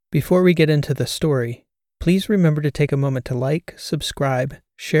Before we get into the story, please remember to take a moment to like, subscribe,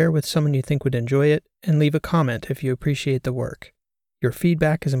 share with someone you think would enjoy it, and leave a comment if you appreciate the work. Your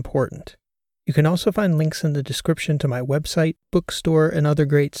feedback is important. You can also find links in the description to my website, bookstore, and other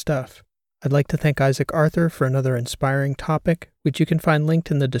great stuff. I'd like to thank Isaac Arthur for another inspiring topic, which you can find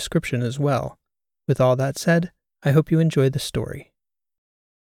linked in the description as well. With all that said, I hope you enjoy the story.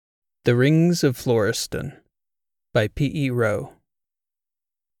 The Rings of Floriston by P.E. Rowe.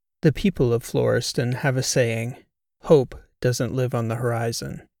 The people of Floriston have a saying, "Hope doesn't live on the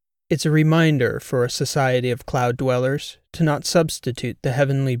horizon." It's a reminder for a society of cloud dwellers to not substitute the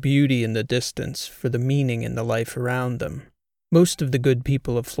heavenly beauty in the distance for the meaning in the life around them. Most of the good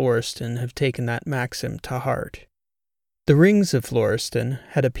people of Floriston have taken that maxim to heart. The Rings of Floriston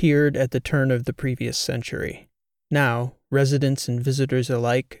had appeared at the turn of the previous century. Now, residents and visitors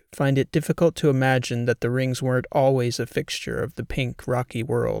alike find it difficult to imagine that the rings weren't always a fixture of the pink, rocky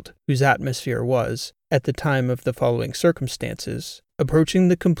world, whose atmosphere was, at the time of the following circumstances, approaching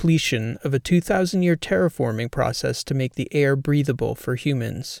the completion of a 2,000-year terraforming process to make the air breathable for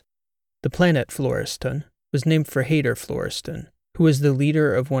humans. The planet Floriston was named for Hayter Floriston, who was the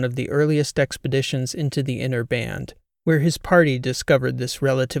leader of one of the earliest expeditions into the Inner Band, where his party discovered this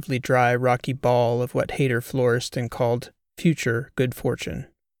relatively dry, rocky ball of what Hayter Floriston called future good fortune.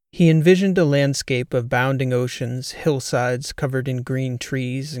 He envisioned a landscape of bounding oceans, hillsides covered in green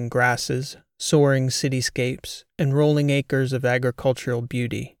trees and grasses, soaring cityscapes, and rolling acres of agricultural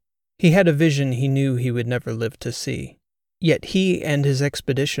beauty. He had a vision he knew he would never live to see. Yet he and his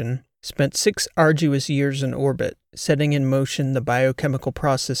expedition spent 6 arduous years in orbit, setting in motion the biochemical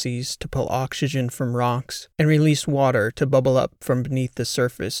processes to pull oxygen from rocks and release water to bubble up from beneath the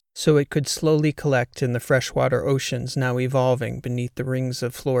surface so it could slowly collect in the freshwater oceans now evolving beneath the rings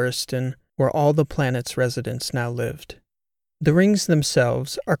of Floriston, where all the planet's residents now lived. The rings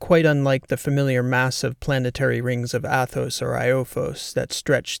themselves are quite unlike the familiar massive planetary rings of Athos or Iophos that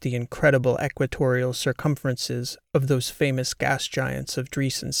stretch the incredible equatorial circumferences of those famous gas giants of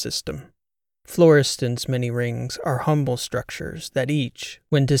Dreesen's system. Floriston's many rings are humble structures that each,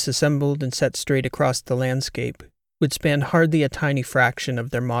 when disassembled and set straight across the landscape, would span hardly a tiny fraction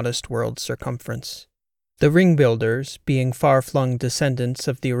of their modest world's circumference. The ring builders, being far-flung descendants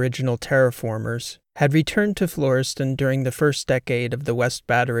of the original terraformers, had returned to Floriston during the first decade of the West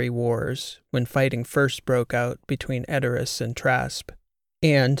Battery Wars, when fighting first broke out between Edoras and Trasp,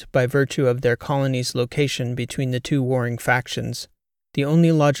 and, by virtue of their colony's location between the two warring factions, the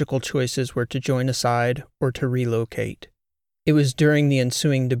only logical choices were to join a side or to relocate. It was during the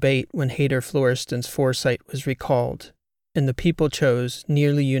ensuing debate when Hayter Floriston's foresight was recalled, and the people chose,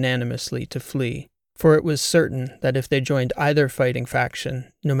 nearly unanimously, to flee. For it was certain that if they joined either fighting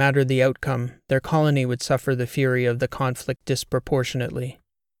faction, no matter the outcome, their colony would suffer the fury of the conflict disproportionately.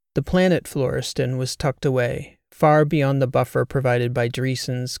 The planet Floriston was tucked away, far beyond the buffer provided by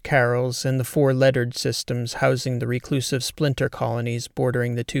Dreesen's, Carroll's, and the 4 lettered systems housing the reclusive splinter colonies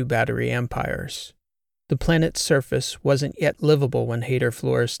bordering the 2 battery empires. The planet's surface wasn't yet livable when Hayter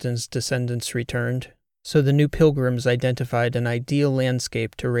Floriston's descendants returned, so the new pilgrims identified an ideal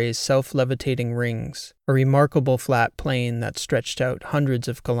landscape to raise self-levitating rings, a remarkable flat plain that stretched out hundreds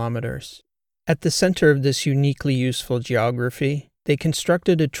of kilometers. At the center of this uniquely useful geography, they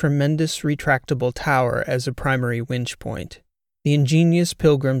constructed a tremendous retractable tower as a primary winch point. The ingenious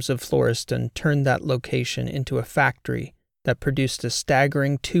pilgrims of Floriston turned that location into a factory that produced a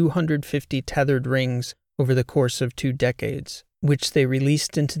staggering 250 tethered rings over the course of 2 decades, which they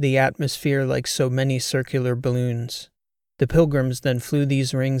released into the atmosphere like so many circular balloons. The pilgrims then flew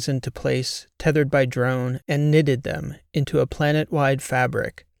these rings into place, tethered by drone, and knitted them into a planet-wide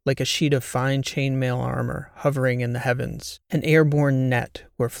fabric, like a sheet of fine chainmail armor hovering in the heavens, an airborne net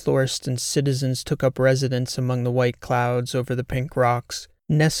where Floriston's citizens took up residence among the white clouds over the pink rocks,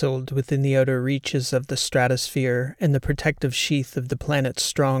 nestled within the outer reaches of the stratosphere and the protective sheath of the planet's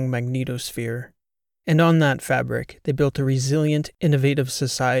strong magnetosphere. And on that fabric, they built a resilient, innovative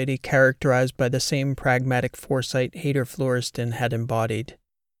society characterized by the same pragmatic foresight Hayter Floriston had embodied.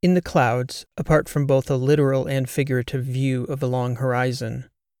 In the clouds, apart from both a literal and figurative view of a long horizon,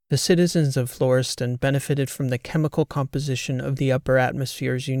 the citizens of Floriston benefited from the chemical composition of the upper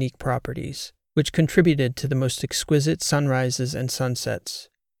atmosphere's unique properties, which contributed to the most exquisite sunrises and sunsets.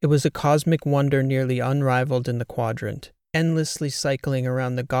 It was a cosmic wonder nearly unrivaled in the quadrant, endlessly cycling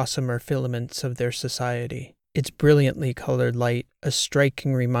around the gossamer filaments of their society, its brilliantly colored light a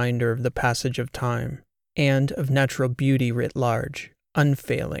striking reminder of the passage of time, and of natural beauty writ large,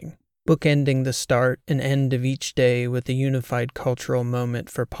 unfailing, bookending the start and end of each day with a unified cultural moment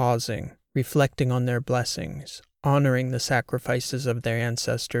for pausing, reflecting on their blessings, honoring the sacrifices of their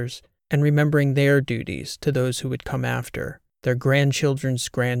ancestors, and remembering their duties to those who would come after, their grandchildren's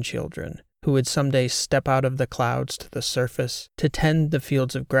grandchildren, who would someday step out of the clouds to the surface to tend the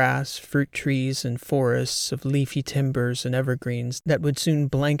fields of grass, fruit trees, and forests of leafy timbers and evergreens that would soon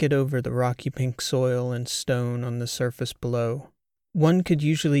blanket over the rocky pink soil and stone on the surface below. One could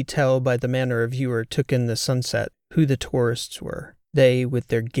usually tell by the manner a viewer took in the sunset who the tourists were. They, with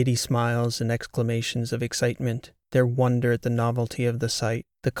their giddy smiles and exclamations of excitement, their wonder at the novelty of the sight,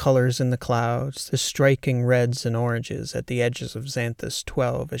 the colors in the clouds, the striking reds and oranges at the edges of Xanthus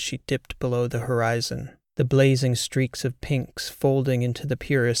 12 as she dipped below the horizon, the blazing streaks of pinks folding into the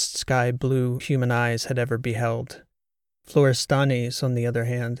purest sky blue human eyes had ever beheld. Floristanes, on the other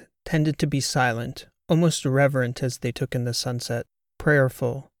hand, tended to be silent, almost reverent as they took in the sunset,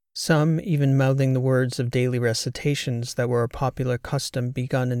 prayerful, some even mouthing the words of daily recitations that were a popular custom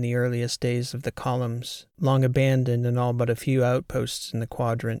begun in the earliest days of the columns, long abandoned in all but a few outposts in the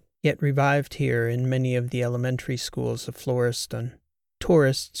quadrant, yet revived here in many of the elementary schools of Floriston.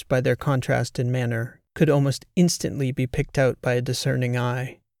 Tourists, by their contrast in manner, could almost instantly be picked out by a discerning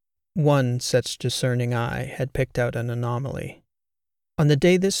eye. One such discerning eye had picked out an anomaly. On the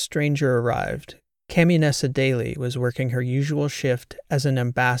day this stranger arrived, Caminessa Daly was working her usual shift as an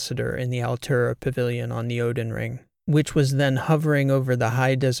ambassador in the Altura Pavilion on the Odin Ring, which was then hovering over the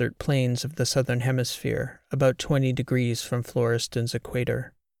high desert plains of the southern hemisphere, about 20 degrees from Floriston's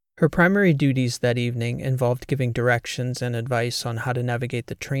equator. Her primary duties that evening involved giving directions and advice on how to navigate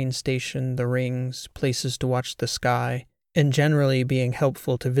the train station, the rings, places to watch the sky, and generally being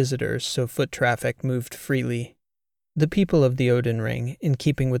helpful to visitors so foot traffic moved freely. The people of the Odin Ring, in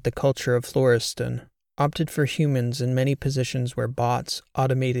keeping with the culture of Floriston, opted for humans in many positions where bots,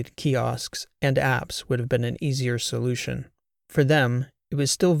 automated kiosks, and apps would have been an easier solution. For them, it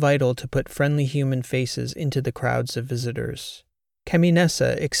was still vital to put friendly human faces into the crowds of visitors.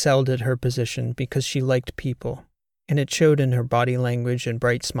 Caminessa excelled at her position because she liked people, and it showed in her body language and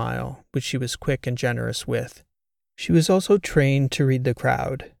bright smile, which she was quick and generous with. She was also trained to read the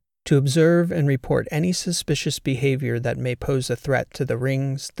crowd, to observe and report any suspicious behavior that may pose a threat to the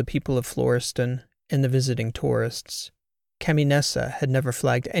rings, the people of Floriston, and the visiting tourists. Caminessa had never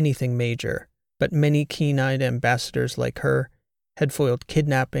flagged anything major, but many keen-eyed ambassadors like her had foiled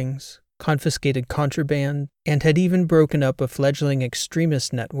kidnappings, confiscated contraband, and had even broken up a fledgling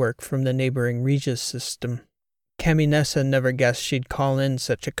extremist network from the neighboring Regis system. Caminessa never guessed she'd call in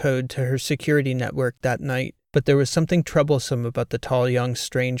such a code to her security network that night, but there was something troublesome about the tall young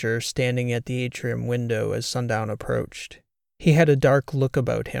stranger standing at the atrium window as sundown approached. He had a dark look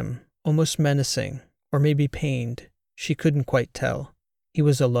about him, almost menacing, or maybe pained. She couldn't quite tell. He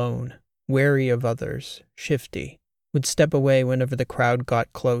was alone, wary of others, shifty, would step away whenever the crowd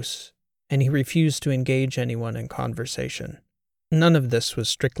got close, and he refused to engage anyone in conversation. None of this was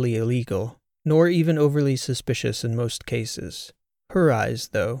strictly illegal, nor even overly suspicious in most cases. Her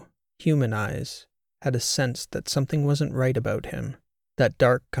eyes, though, human eyes, had a sense that something wasn't right about him, that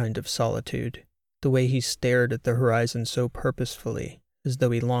dark kind of solitude, the way he stared at the horizon so purposefully, as though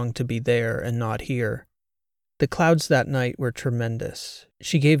he longed to be there and not here. The clouds that night were tremendous.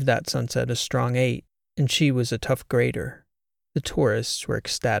 She gave that sunset a strong 8, and she was a tough grader. The tourists were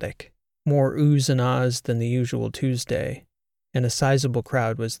ecstatic, more oohs and ahs than the usual Tuesday, and a sizable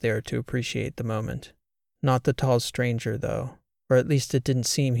crowd was there to appreciate the moment. Not the tall stranger, though, or at least it didn't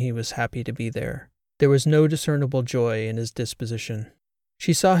seem he was happy to be there. There was no discernible joy in his disposition.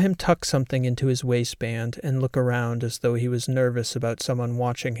 She saw him tuck something into his waistband and look around as though he was nervous about someone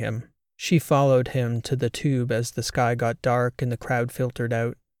watching him. She followed him to the tube as the sky got dark and the crowd filtered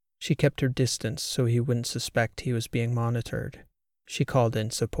out. She kept her distance so he wouldn't suspect he was being monitored. She called in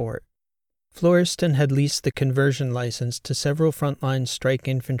support. Floriston had leased the conversion license to several frontline strike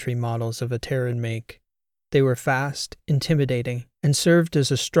infantry models of a Terran make. They were fast, intimidating, and served as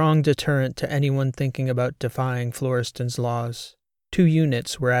a strong deterrent to anyone thinking about defying Floriston's laws. 2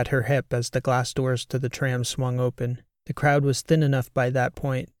 units were at her hip as the glass doors to the tram swung open. The crowd was thin enough by that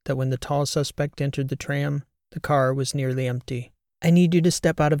point that when the tall suspect entered the tram, the car was nearly empty. "I need you to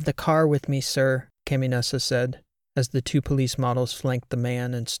step out of the car with me, sir," Caminessa said, as the 2 police models flanked the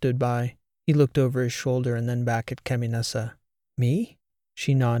man and stood by. He looked over his shoulder and then back at Caminessa. "Me?"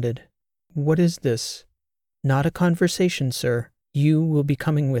 She nodded. "What is this?" "Not a conversation, sir. You will be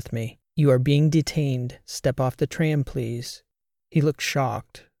coming with me. You are being detained. Step off the tram, please." He looked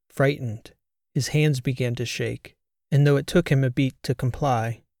shocked, frightened. His hands began to shake, and though it took him a beat to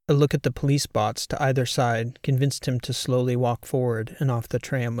comply, a look at the police bots to either side convinced him to slowly walk forward and off the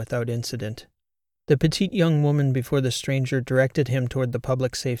tram without incident. The petite young woman before the stranger directed him toward the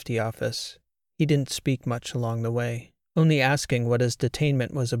public safety office. He didn't speak much along the way, only asking what his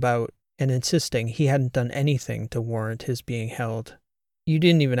detainment was about and insisting he hadn't done anything to warrant his being held. "You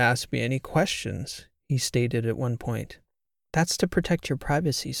didn't even ask me any questions," he stated at one point. "That's to protect your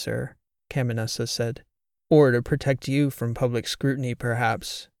privacy, sir," Caminessa said. "Or to protect you from public scrutiny,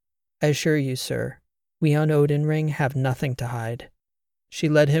 perhaps. I assure you, sir, we on Odin Ring have nothing to hide." She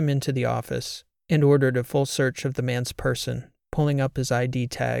led him into the office and ordered a full search of the man's person, pulling up his ID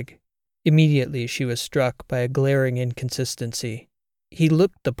tag. Immediately she was struck by a glaring inconsistency. He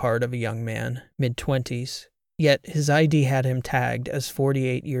looked the part of a young man, mid-20s, yet his ID had him tagged as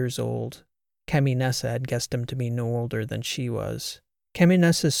 48 years old. Caminessa had guessed him to be no older than she was.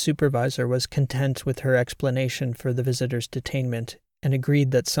 Caminessa's supervisor was content with her explanation for the visitor's detainment and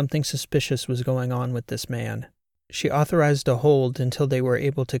agreed that something suspicious was going on with this man. She authorized a hold until they were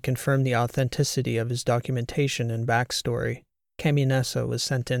able to confirm the authenticity of his documentation and backstory. Caminessa was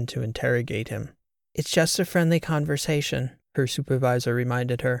sent in to interrogate him. "It's just a friendly conversation," her supervisor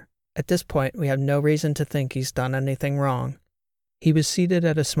reminded her. "At this point, we have no reason to think he's done anything wrong." He was seated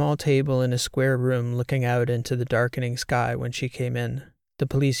at a small table in a square room looking out into the darkening sky when she came in. The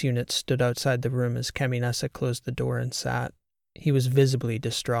police unit stood outside the room as Caminessa closed the door and sat. He was visibly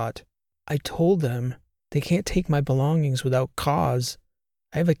distraught. "I told them they can't take my belongings without cause.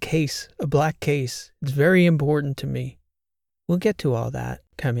 I have a case, a black case. It's very important to me." "We'll get to all that,"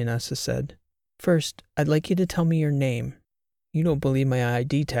 Caminessa said. "First, I'd like you to tell me your name." "You don't believe my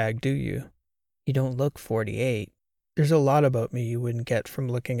ID tag, do you?" "You don't look 48. There's a lot about me you wouldn't get from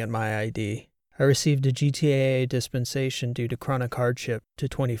looking at my ID. I received a GTA dispensation due to chronic hardship to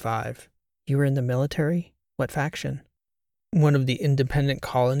 25. "You were in the military? What faction?" "One of the independent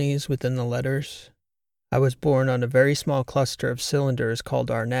colonies within the letters. I was born on a very small cluster of cylinders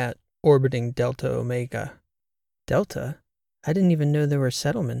called Arnett, orbiting Delta Omega." "Delta? I didn't even know there were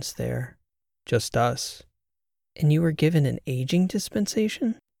settlements there." "Just us." "And you were given an aging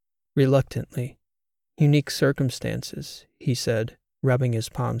dispensation?" "Reluctantly. Unique circumstances," he said, rubbing his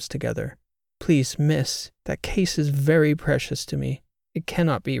palms together. "Please, miss, that case is very precious to me. It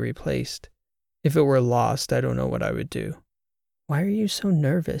cannot be replaced. If it were lost, I don't know what I would do." "Why are you so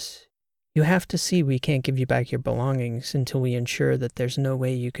nervous? You have to see we can't give you back your belongings until we ensure that there's no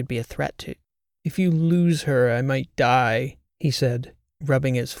way you could be a threat to." "If you lose her, I might die," he said,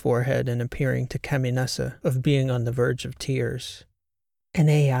 rubbing his forehead and appearing to Caminessa of being on the verge of tears. "An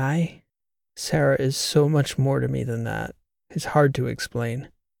AI? Sarah is so much more to me than that. It's hard to explain."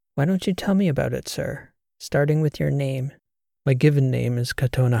 "Why don't you tell me about it, sir? Starting with your name." "My given name is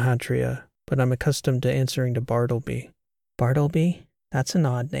Katonahatria, but I'm accustomed to answering to Bartleby." "Bartleby? That's an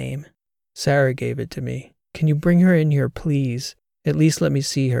odd name." "Sarah gave it to me. Can you bring her in here, please? At least let me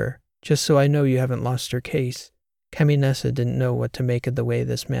see her, just so I know you haven't lost your case." Caminessa didn't know what to make of the way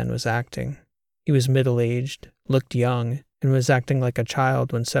this man was acting. He was middle-aged, looked young, and was acting like a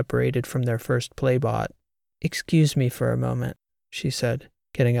child when separated from their first playbot. "Excuse me for a moment," she said,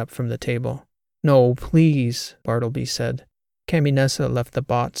 getting up from the table. "No, please," Bartleby said. Caminessa left the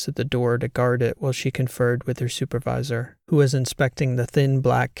bots at the door to guard it while she conferred with her supervisor, who was inspecting the thin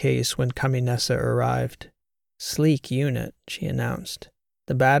black case when Caminessa arrived. "Sleek unit," she announced.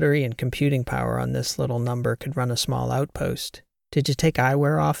 "The battery and computing power on this little number could run a small outpost. Did you take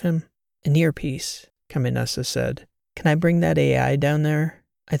eyewear off him?" "An earpiece," Caminessa said. "Can I bring that AI down there?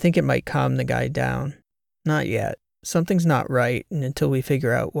 I think it might calm the guy down." "Not yet. Something's not right, and until we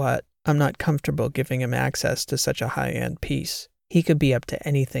figure out what, I'm not comfortable giving him access to such a high-end piece. He could be up to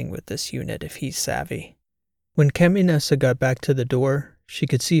anything with this unit if he's savvy." When Caminessa got back to the door, she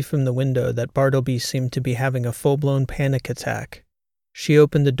could see from the window that Bartleby seemed to be having a full-blown panic attack. She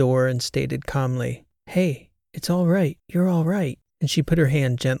opened the door and stated calmly, "Hey, it's all right. You're all right." And she put her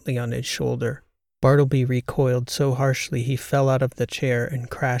hand gently on his shoulder. Bartleby recoiled so harshly he fell out of the chair and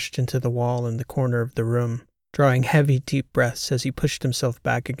crashed into the wall in the corner of the room, drawing heavy, deep breaths as he pushed himself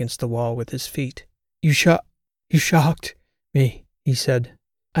back against the wall with his feet. You shocked me," he said.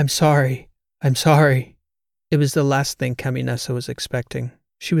 I'm sorry. It was the last thing Caminessa was expecting.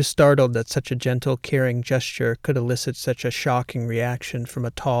 She was startled that such a gentle, caring gesture could elicit such a shocking reaction from a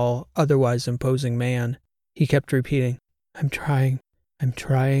tall, otherwise imposing man. He kept repeating, I'm trying.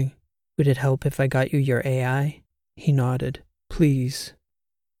 Would it help if I got you your AI? He nodded. Please.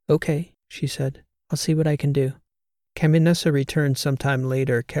 Okay, she said. I'll see what I can do. Caminessa returned sometime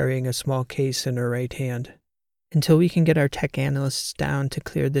later carrying a small case in her right hand. Until we can get our tech analysts down to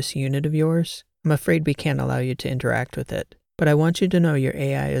clear this unit of yours, I'm afraid we can't allow you to interact with it. But I want you to know your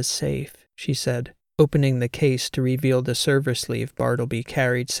AI is safe, she said, opening the case to reveal the server sleeve Bartleby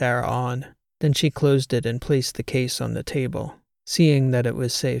carried Sarah on. Then she closed it and placed the case on the table. Seeing that it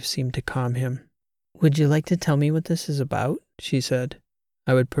was safe seemed to calm him. Would you like to tell me what this is about? She said.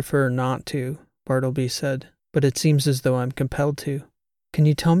 I would prefer not to, Bartleby said, but it seems as though I'm compelled to. Can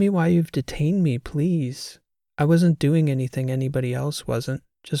you tell me why you've detained me, please? I wasn't doing anything anybody else wasn't,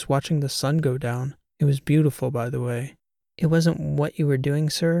 just watching the sun go down. It was beautiful, by the way. It wasn't what you were doing,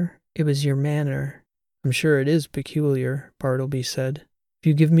 sir. It was your manner. I'm sure it is peculiar, Bartleby said. If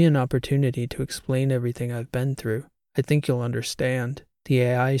you give me an opportunity to explain everything I've been through, I think you'll understand. The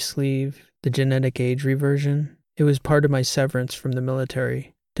AI sleeve, the genetic age reversion, it was part of my severance from the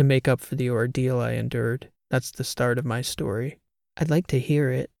military to make up for the ordeal I endured. That's the start of my story. I'd like to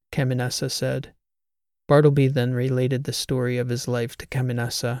hear it, Caminessa said. Bartleby then related the story of his life to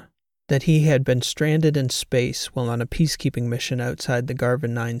Caminessa, that he had been stranded in space while on a peacekeeping mission outside the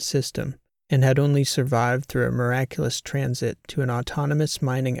Garvin 9 system, and had only survived through a miraculous transit to an autonomous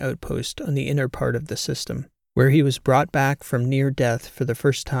mining outpost on the inner part of the system, where he was brought back from near death for the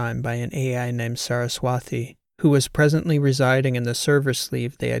first time by an AI named Saraswati, who was presently residing in the server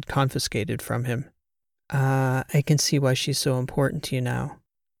sleeve they had confiscated from him. I can see why she's so important to you now.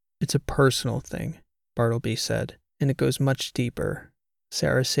 It's a personal thing, Bartleby said, and it goes much deeper.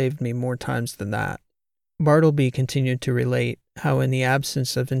 Sarah saved me more times than that. Bartleby continued to relate how in the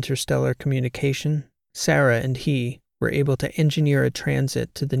absence of interstellar communication, Sarah and he were able to engineer a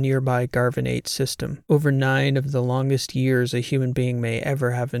transit to the nearby Garvin 8 system over 9 of the longest years a human being may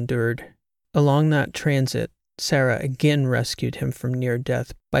ever have endured. Along that transit, Sarah again rescued him from near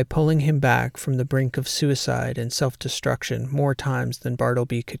death by pulling him back from the brink of suicide and self-destruction more times than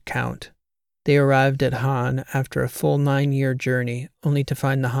Bartleby could count. They arrived at Han after a full 9-year journey, only to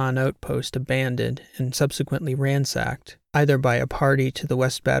find the Han outpost abandoned and subsequently ransacked, either by a party to the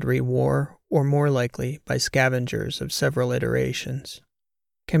West Battery War or more likely by scavengers of several iterations.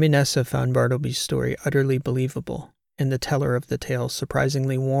 Caminessa found Bartleby's story utterly believable, and the teller of the tale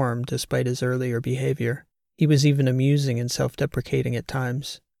surprisingly warm despite his earlier behavior. He was even amusing and self-deprecating at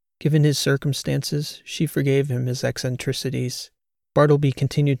times. Given his circumstances, she forgave him his eccentricities. Bartleby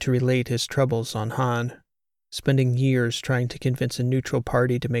continued to relate his troubles on Han, spending years trying to convince a neutral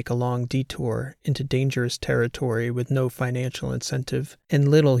party to make a long detour into dangerous territory with no financial incentive and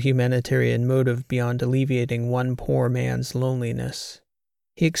little humanitarian motive beyond alleviating one poor man's loneliness.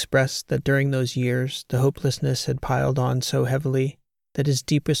 He expressed that during those years the hopelessness had piled on so heavily that his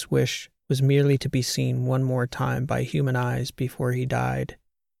deepest wish was merely to be seen one more time by human eyes before he died.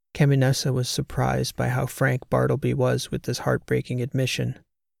 Caminessa was surprised by how frank Bartleby was with this heartbreaking admission.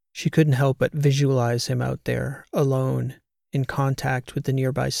 She couldn't help but visualize him out there, alone, in contact with the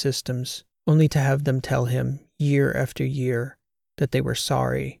nearby systems, only to have them tell him, year after year, that they were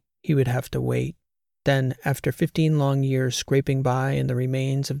sorry he would have to wait. Then, after 15 long years scraping by in the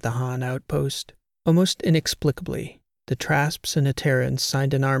remains of the Han outpost, almost inexplicably, the Trasps and Aterans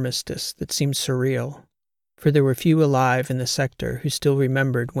signed an armistice that seemed surreal, for there were few alive in the sector who still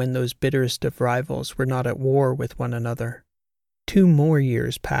remembered when those bitterest of rivals were not at war with one another. 2 more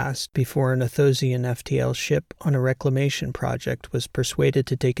years passed before an Athosian FTL ship on a reclamation project was persuaded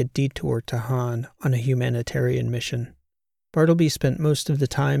to take a detour to Han on a humanitarian mission. Bartleby spent most of the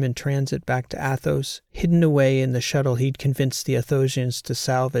time in transit back to Athos, hidden away in the shuttle he'd convinced the Athosians to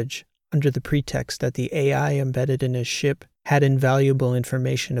salvage, under the pretext that the AI embedded in his ship had invaluable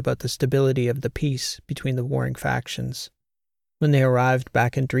information about the stability of the peace between the warring factions. When they arrived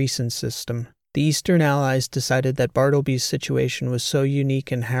back in Dreesen's system, the Eastern Allies decided that Bartleby's situation was so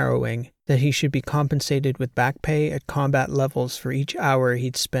unique and harrowing that he should be compensated with back pay at combat levels for each hour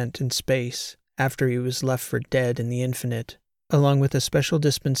he'd spent in space after he was left for dead in the infinite, along with a special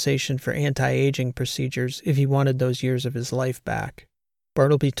dispensation for anti-aging procedures if he wanted those years of his life back.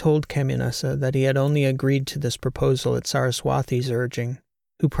 Bartleby told Caminessa that he had only agreed to this proposal at Saraswati's urging,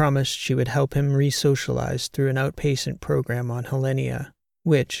 who promised she would help him re-socialize through an outpatient program on Hellenia,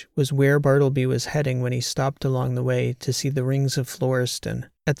 which was where Bartleby was heading when he stopped along the way to see the rings of Floriston,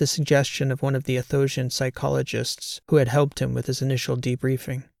 at the suggestion of one of the Athosian psychologists who had helped him with his initial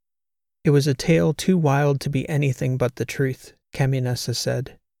debriefing. It was a tale too wild to be anything but the truth, Caminessa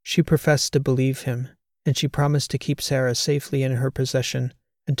said. She professed to believe him, and she promised to keep Sarah safely in her possession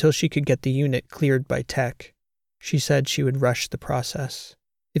until she could get the unit cleared by tech. She said she would rush the process.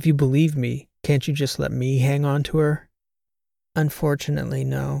 If you believe me, can't you just let me hang on to her? Unfortunately,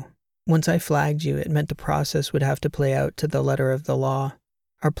 no. Once I flagged you, it meant the process would have to play out to the letter of the law.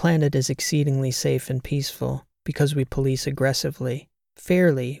 Our planet is exceedingly safe and peaceful because we police aggressively.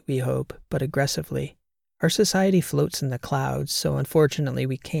 Fairly, we hope, but aggressively. Our society floats in the clouds, so unfortunately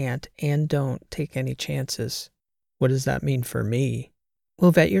we can't and don't take any chances. What does that mean for me?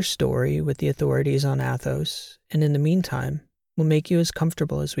 We'll vet your story with the authorities on Athos, and in the meantime, We'll make you as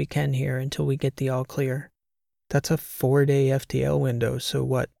comfortable as we can here until we get the all clear. That's a 4-day FTL window, so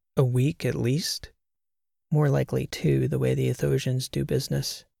what, a week at least? More likely 2, the way the Athosians do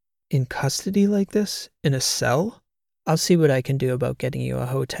business. In custody like this? In a cell? I'll see what I can do about getting you a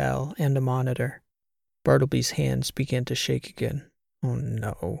hotel and a monitor. Bartleby's hands began to shake again. Oh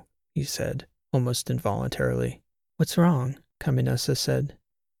no, he said, almost involuntarily. What's wrong? Caminessa said.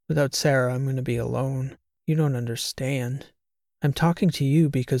 Without Sarah, I'm going to be alone. You don't understand. I'm talking to you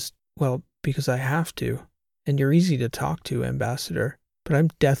because I have to. And you're easy to talk to, Ambassador. But I'm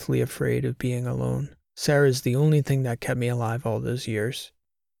deathly afraid of being alone. Sarah's the only thing that kept me alive all those years.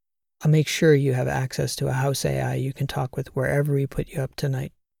 I'll make sure you have access to a house AI you can talk with wherever we put you up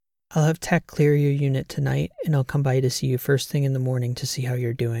tonight. I'll have tech clear your unit tonight, and I'll come by to see you first thing in the morning to see how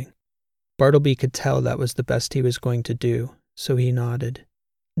you're doing. Bartleby could tell that was the best he was going to do, so he nodded.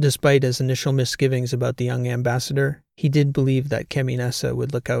 Despite his initial misgivings about the young ambassador, he did believe that Caminessa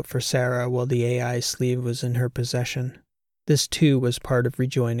would look out for Sarah while the AI sleeve was in her possession. This too was part of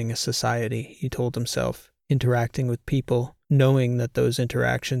rejoining a society, he told himself, interacting with people, knowing that those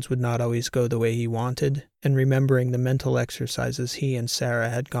interactions would not always go the way he wanted, and remembering the mental exercises he and Sarah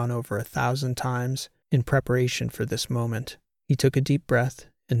had gone over 1,000 times in preparation for this moment. He took a deep breath,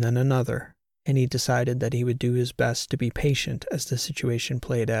 and then another, and he decided that he would do his best to be patient as the situation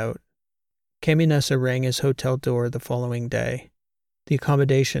played out. Caminessa rang his hotel door the following day. The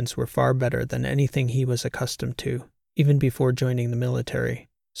accommodations were far better than anything he was accustomed to, even before joining the military.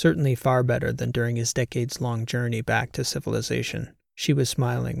 Certainly far better than during his decades-long journey back to civilization. She was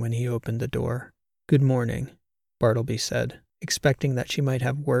smiling when he opened the door. Good morning, Bartleby said, expecting that she might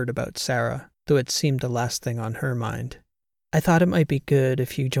have word about Sarah, though it seemed the last thing on her mind. I thought it might be good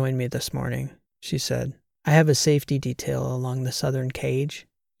if you joined me this morning, she said. I have a safety detail along the southern cage.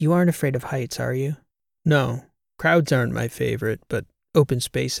 You aren't afraid of heights, are you? No, crowds aren't my favorite, but open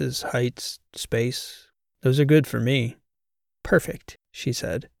spaces, heights, space, those are good for me. Perfect, she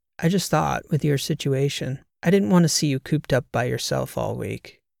said. I just thought, with your situation, I didn't want to see you cooped up by yourself all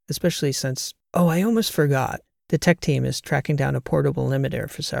week, especially since, I almost forgot. The tech team is tracking down a portable limiter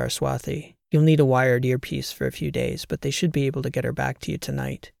for Saraswati. You'll need a wired earpiece for a few days, but they should be able to get her back to you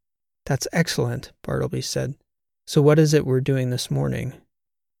tonight. That's excellent, Bartleby said. So what is it we're doing this morning?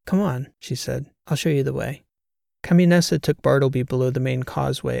 Come on, she said. I'll show you the way. Caminessa took Bartleby below the main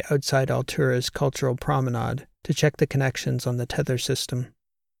causeway outside Altura's cultural promenade to check the connections on the tether system.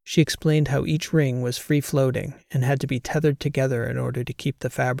 She explained how each ring was free-floating and had to be tethered together in order to keep the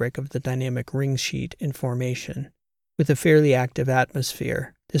fabric of the dynamic ring sheet in formation. With a fairly active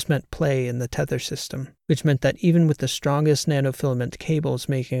atmosphere, this meant play in the tether system, which meant that even with the strongest nanofilament cables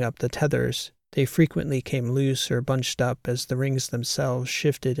making up the tethers, they frequently came loose or bunched up as the rings themselves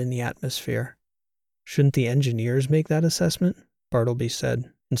shifted in the atmosphere. Shouldn't the engineers make that assessment? Bartleby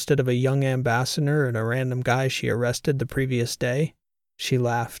said, instead of a young ambassador and a random guy she arrested the previous day. She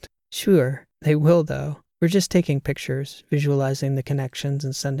laughed. Sure, they will though. We're just taking pictures, visualizing the connections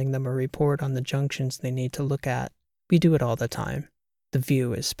and sending them a report on the junctions they need to look at. We do it all the time. The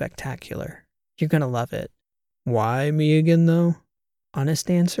view is spectacular. You're gonna love it. Why me again though? Honest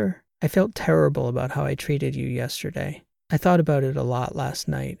answer? I felt terrible about how I treated you yesterday. I thought about it a lot last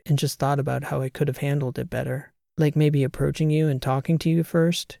night and just thought about how I could have handled it better. Like maybe approaching you and talking to you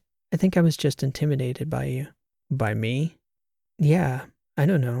first. I think I was just intimidated by you. By me? Yeah, I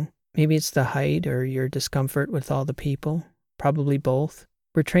don't know. Maybe it's the height or your discomfort with all the people. Probably both.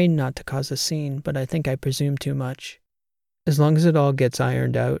 We're trained not to cause a scene, but I think I presume too much. As long as it all gets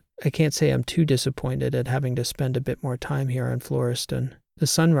ironed out, I can't say I'm too disappointed at having to spend a bit more time here on Floriston. The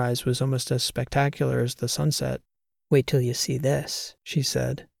sunrise was almost as spectacular as the sunset. Wait till you see this, she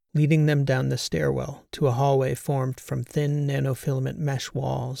said, leading them down the stairwell to a hallway formed from thin nanofilament mesh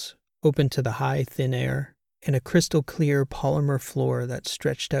walls, open to the high, thin air, and a crystal-clear polymer floor that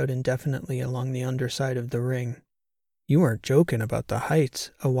stretched out indefinitely along the underside of the ring. You aren't joking about the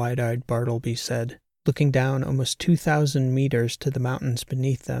heights, a wide-eyed Bartleby said, looking down almost 2,000 meters to the mountains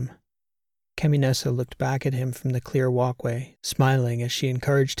beneath them. Caminessa looked back at him from the clear walkway, smiling as she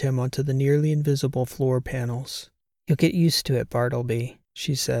encouraged him onto the nearly invisible floor panels. You'll get used to it, Bartleby,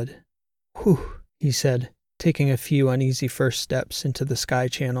 she said. Whew, he said, taking a few uneasy first steps into the sky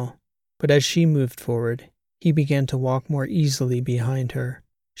channel. But as she moved forward, he began to walk more easily behind her.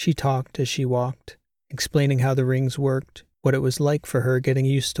 She talked as she walked, explaining how the rings worked, what it was like for her getting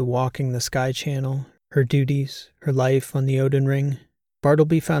used to walking the sky channel, her duties, her life on the Odin ring.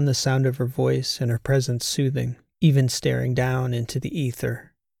 Bartleby found the sound of her voice and her presence soothing, even staring down into the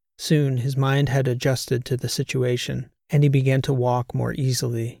ether. Soon his mind had adjusted to the situation, and he began to walk more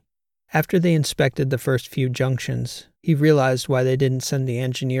easily. After they inspected the first few junctions, he realized why they didn't send the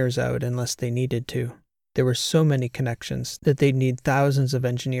engineers out unless they needed to. There were so many connections that they'd need thousands of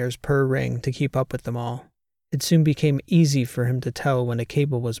engineers per ring to keep up with them all. It soon became easy for him to tell when a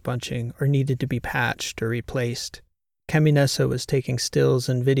cable was bunching or needed to be patched or replaced. Caminessa was taking stills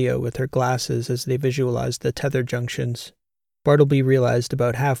and video with her glasses as they visualized the tether junctions. Bartleby realized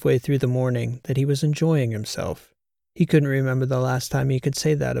about halfway through the morning that he was enjoying himself. He couldn't remember the last time he could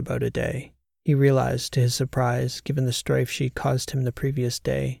say that about a day. He realized, to his surprise, given the strife she'd caused him the previous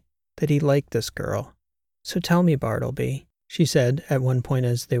day, that he liked this girl. "So tell me, Bartleby," she said at one point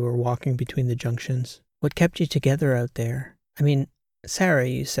as they were walking between the junctions, "what kept you together out there? I mean, Sarah,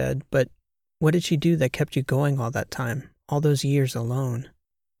 you said, but what did she do that kept you going all that time, all those years alone?"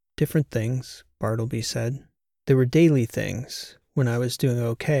 "Different things," Bartleby said. "There were daily things, when I was doing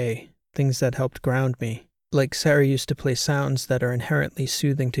okay, things that helped ground me. Like Sarah used to play sounds that are inherently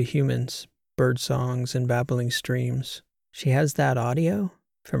soothing to humans, bird songs and babbling streams." "She has that audio?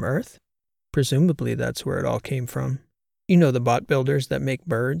 From Earth?" "Presumably that's where it all came from. You know the bot builders that make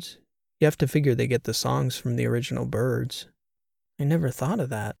birds? You have to figure they get the songs from the original birds." "I never thought of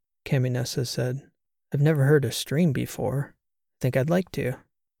that," Caminessa said. "I've never heard a stream before. Think I'd like to."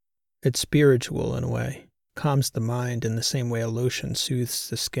 "It's spiritual in a way. Calms the mind in the same way a lotion soothes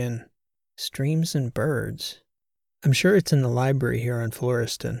the skin." "Streams and birds." "I'm sure it's in the library here on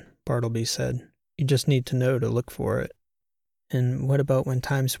Floriston," Bartleby said. "You just need to know to look for it." "And what about when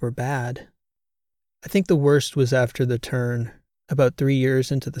times were bad?" "I think the worst was after the turn. About 3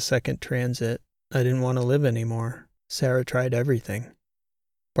 years into the second transit, I didn't want to live anymore. Sarah tried everything."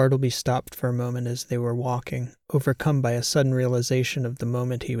 Bartleby stopped for a moment as they were walking, overcome by a sudden realization of the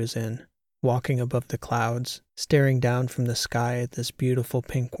moment he was in, walking above the clouds, staring down from the sky at this beautiful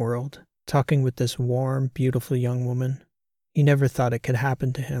pink world, talking with this warm, beautiful young woman. He never thought it could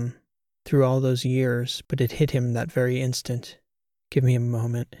happen to him, through all those years, but it hit him that very instant. "Give me a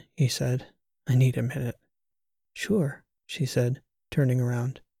moment," he said. "I need a minute." "Sure," she said, turning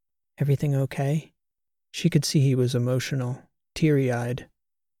around. "Everything okay?" She could see he was emotional, teary-eyed.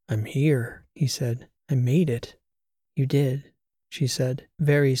 "I'm here," he said. "I made it." "You did," she said,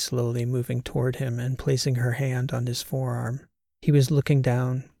 very slowly moving toward him and placing her hand on his forearm. He was looking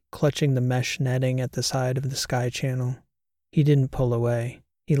down, clutching the mesh netting at the side of the sky channel. He didn't pull away.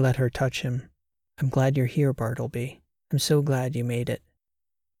 He let her touch him. "I'm glad you're here, Bartleby. I'm so glad you made it."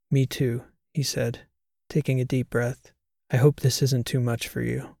 "Me too," he said, taking a deep breath. "I hope this isn't too much for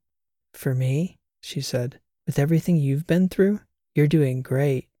you." "For me?" she said. "With everything you've been through? You're doing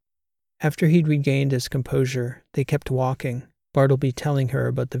great." After he'd regained his composure, they kept walking, Bartleby telling her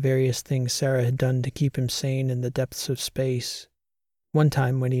about the various things Sarah had done to keep him sane in the depths of space. One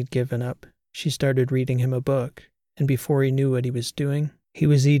time when he'd given up, she started reading him a book, and before he knew what he was doing, he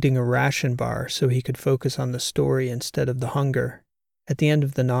was eating a ration bar so he could focus on the story instead of the hunger. At the end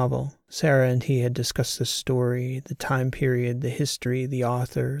of the novel, Sarah and he had discussed the story, the time period, the history, the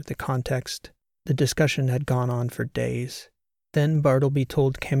author, the context. The discussion had gone on for days. Then Bartleby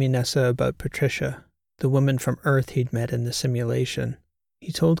told Caminessa about Patricia, the woman from Earth he'd met in the simulation.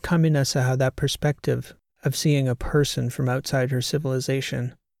 He told Caminessa how that perspective of seeing a person from outside her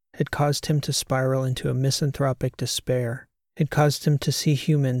civilization had caused him to spiral into a misanthropic despair, had caused him to see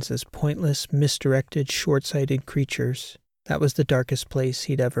humans as pointless, misdirected, short-sighted creatures. That was the darkest place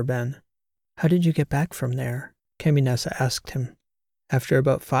he'd ever been. "How did you get back from there?" Caminessa asked him. "After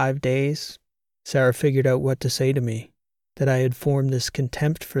about 5 days, Sarah figured out what to say to me, that I had formed this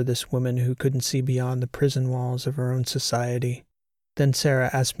contempt for this woman who couldn't see beyond the prison walls of her own society. Then Sarah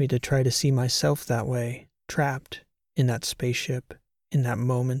asked me to try to see myself that way, trapped in that spaceship, in that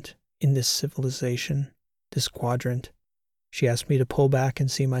moment, in this civilization, this quadrant. She asked me to pull back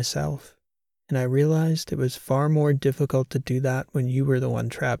and see myself. And I realized it was far more difficult to do that when you were the one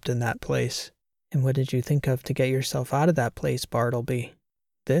trapped in that place." "And what did you think of to get yourself out of that place, Bartleby?"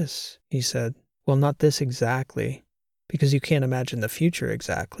 "This," he said. "Well, not this exactly, because you can't imagine the future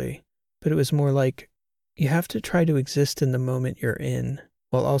exactly. But it was more like, you have to try to exist in the moment you're in,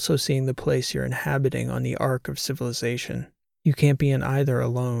 while also seeing the place you're inhabiting on the arc of civilization. You can't be in either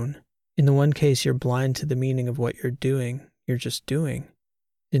alone. In the one case, you're blind to the meaning of what you're doing. You're just doing.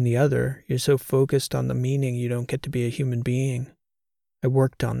 In the other, you're so focused on the meaning you don't get to be a human being. I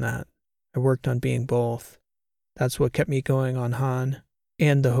worked on that. I worked on being both. That's what kept me going on Han,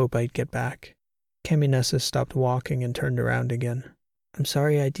 and the hope I'd get back." Caminessa stopped walking and turned around again. "I'm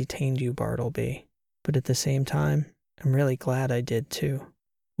sorry I detained you, Bartleby, but at the same time, I'm really glad I did too."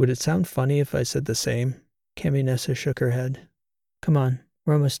 "Would it sound funny if I said the same?" Caminessa shook her head. "Come on,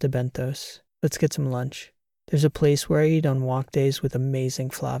 we're almost to Bentos. Let's get some lunch. There's a place where I eat on walk days with amazing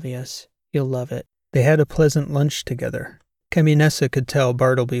Flavias. You'll love it. They had a pleasant lunch together. Caminessa could tell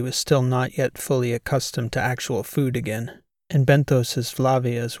Bartleby was still not yet fully accustomed to actual food again, and Benthos's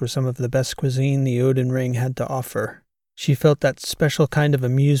Flavias were some of the best cuisine the Odin Ring had to offer. She felt that special kind of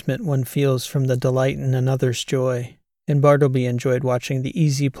amusement one feels from the delight in another's joy, and Bartleby enjoyed watching the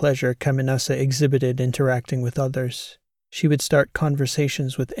easy pleasure Caminessa exhibited interacting with others. She would start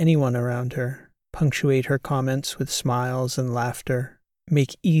conversations with anyone around her, punctuate her comments with smiles and laughter,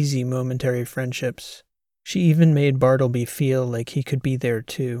 make easy momentary friendships. She even made Bartleby feel like he could be there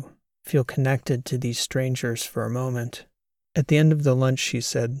too, feel connected to these strangers for a moment. At the end of the lunch, she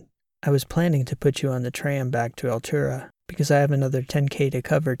said, I was planning to put you on the tram back to Altura, because I have another 10K to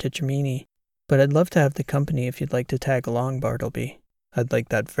cover to Cimini, but I'd love to have the company if you'd like to tag along, Bartleby. I'd like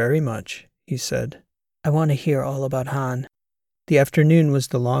that very much, he said. I want to hear all about Han. The afternoon was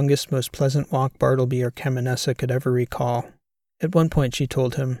the longest, most pleasant walk Bartleby or Caminessa could ever recall. At one point she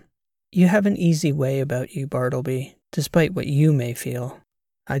told him, You have an easy way about you, Bartleby, despite what you may feel.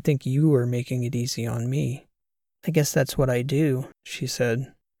 I think you are making it easy on me. I guess that's what I do, she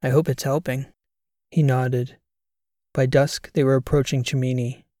said. I hope it's helping. He nodded. By dusk, they were approaching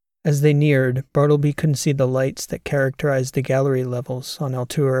Cimini. As they neared, Bartleby couldn't see the lights that characterized the gallery levels on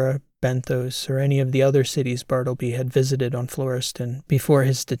Altura, Benthos, or any of the other cities Bartleby had visited on Floriston before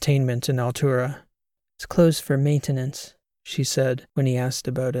his detainment in Altura. It's closed for maintenance, she said when he asked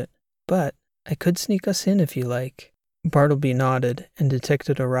about it. But I could sneak us in if you like. Bartleby nodded and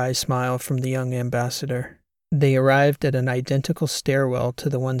detected a wry smile from the young ambassador. They arrived at an identical stairwell to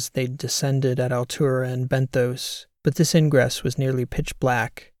the ones they'd descended at Altura and Benthos, but this ingress was nearly pitch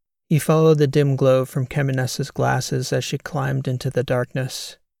black. He followed the dim glow from Caminessa's glasses as she climbed into the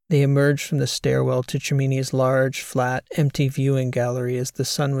darkness. They emerged from the stairwell to Cimini's large, flat, empty viewing gallery as the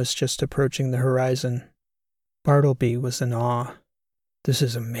sun was just approaching the horizon. Bartleby was in awe. This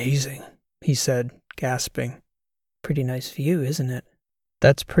is amazing, he said, gasping. Pretty nice view, isn't it?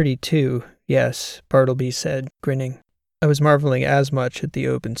 That's pretty too, yes, Bartleby said, grinning. I was marveling as much at the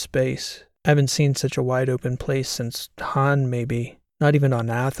open space. I haven't seen such a wide-open place since Han, maybe. Not even on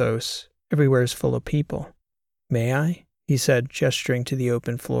Athos. Everywhere's full of people. May I? He said, gesturing to the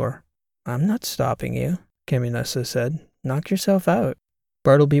open floor. I'm not stopping you, Caminessa said. Knock yourself out.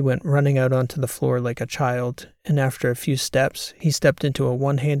 Bartleby went running out onto the floor like a child, and after a few steps, he stepped into a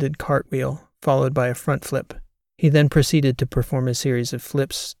one-handed cartwheel, followed by a front flip. He then proceeded to perform a series of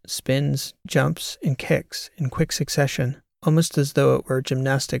flips, spins, jumps, and kicks in quick succession, almost as though it were a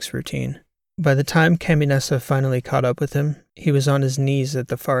gymnastics routine. By the time Caminessa finally caught up with him, he was on his knees at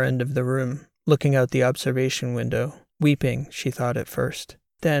the far end of the room, looking out the observation window, weeping, she thought at first.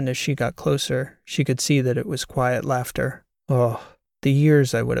 Then, as she got closer, she could see that it was quiet laughter. Oh, the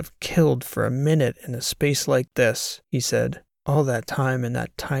years I would have killed for a minute in a space like this, he said. All that time in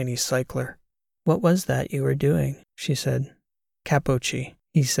that tiny cycler. What was that you were doing? She said. Capochi,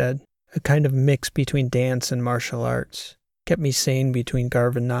 he said, a kind of mix between dance and martial arts. Kept me sane between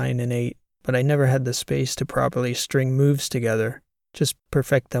Garvin 9 and 8, but I never had the space to properly string moves together, just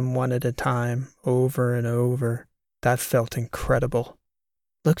perfect them one at a time, over and over. That felt incredible.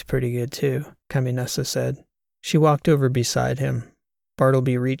 Looks pretty good too, Caminessa said. She walked over beside him.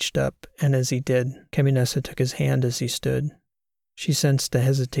 Bartleby reached up, and as he did, Caminessa took his hand as he stood. She sensed a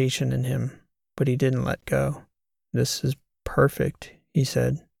hesitation in him, but he didn't let go. This is perfect, he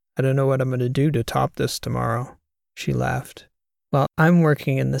said. I don't know what I'm going to do to top this tomorrow. She laughed. Well, I'm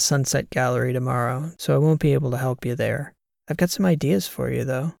working in the Sunset Gallery tomorrow, so I won't be able to help you there. I've got some ideas for you,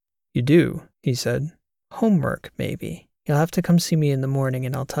 though. You do, he said. Homework, maybe. You'll have to come see me in the morning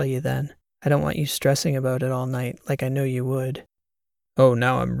and I'll tell you then. I don't want you stressing about it all night like I know you would. Oh,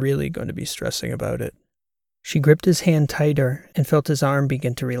 now I'm really going to be stressing about it. She gripped his hand tighter and felt his arm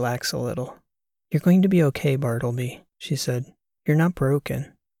begin to relax a little. You're going to be okay, Bartleby, she said. You're not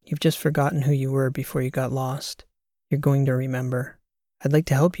broken. You've just forgotten who you were before you got lost. You're going to remember. I'd like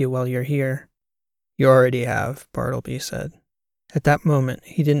to help you while you're here. You already have, Bartleby said. At that moment,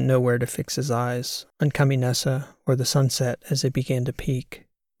 he didn't know where to fix his eyes, on Caminessa or the sunset as it began to peak,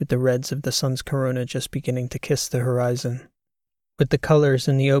 with the reds of the sun's corona just beginning to kiss the horizon. With the colors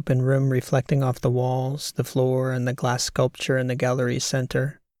in the open room reflecting off the walls, the floor, and the glass sculpture in the gallery's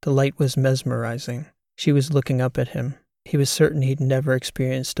center, the light was mesmerizing. She was looking up at him. He was certain he'd never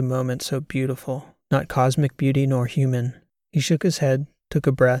experienced a moment so beautiful, not cosmic beauty nor human. He shook his head, took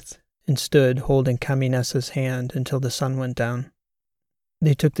a breath, and stood holding Caminessa's hand until the sun went down.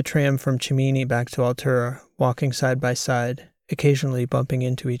 They took the tram from Cimini back to Altura, walking side by side, occasionally bumping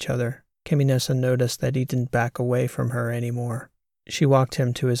into each other. Caminessa noticed that he didn't back away from her anymore. She walked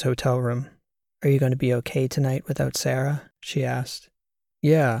him to his hotel room. Are you going to be okay tonight without Sarah? She asked.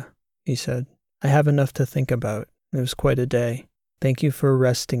 Yeah, he said. I have enough to think about. It was quite a day. Thank you for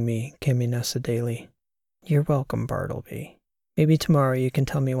arresting me, Caminessa Daly. You're welcome, Bartleby. Maybe tomorrow you can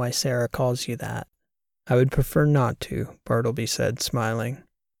tell me why Sarah calls you that. I would prefer not to, Bartleby said, smiling.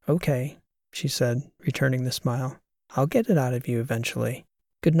 Okay, she said, returning the smile. I'll get it out of you eventually.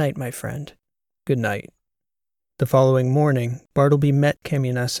 Good night, my friend. Good night. The following morning, Bartleby met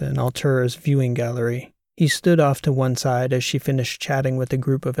Caminessa in Altura's viewing gallery. He stood off to one side as she finished chatting with a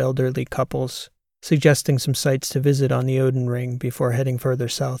group of elderly couples, suggesting some sites to visit on the Odin Ring before heading further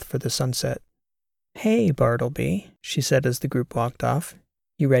south for the sunset. Hey, Bartleby, she said as the group walked off.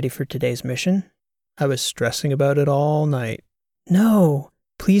 You ready for today's mission? I was stressing about it all night. No,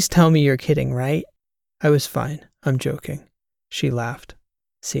 please tell me you're kidding, right? I was fine. I'm joking. She laughed.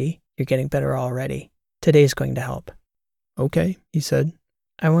 See, you're getting better already. Today's going to help. Okay, he said.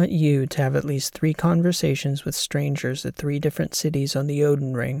 I want you to have at least 3 conversations with strangers at 3 different cities on the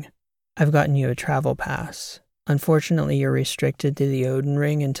Odin Ring. I've gotten you a travel pass. Unfortunately, you're restricted to the Odin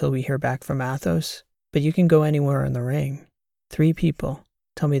Ring until we hear back from Athos, but you can go anywhere on the ring. 3 people.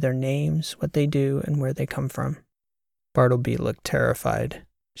 Tell me their names, what they do, and where they come from. Bartleby looked terrified.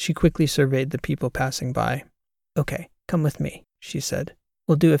 She quickly surveyed the people passing by. Okay, come with me, she said.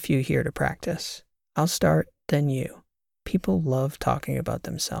 We'll do a few here to practice. I'll start, then you. People love talking about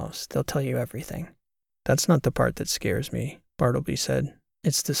themselves. They'll tell you everything. That's not the part that scares me, Bartleby said.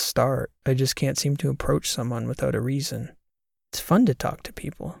 It's the start. I just can't seem to approach someone without a reason. It's fun to talk to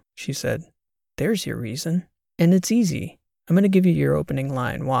people, she said. There's your reason. And it's easy. I'm going to give you your opening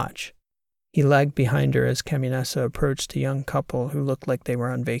line. Watch. He lagged behind her as Caminessa approached a young couple who looked like they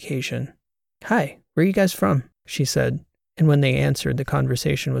were on vacation. Hi, where are you guys from? She said. And when they answered, the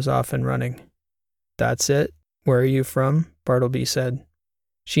conversation was off and running. That's it? Where are you from? Bartleby said.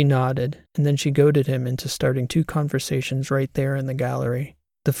 She nodded, and then she goaded him into starting 2 conversations right there in the gallery.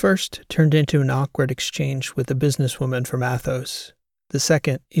 The first turned into an awkward exchange with a businesswoman from Athos. The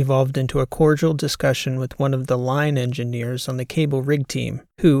second evolved into a cordial discussion with one of the line engineers on the cable rig team,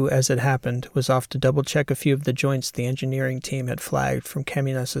 who, as it happened, was off to double-check a few of the joints the engineering team had flagged from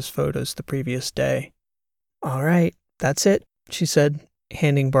Caminessa's photos the previous day. All right, that's it, she said,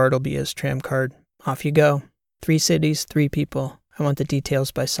 handing Bartleby his tram card. Off you go. 3 cities, 3 people. I want the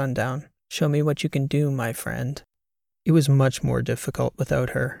details by sundown. Show me what you can do, my friend. It was much more difficult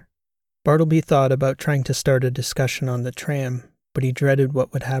without her. Bartleby thought about trying to start a discussion on the tram, but he dreaded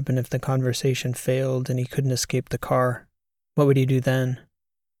what would happen if the conversation failed and he couldn't escape the car. What would he do then?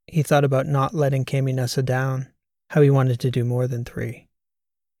 He thought about not letting Caminessa down, how he wanted to do more than 3.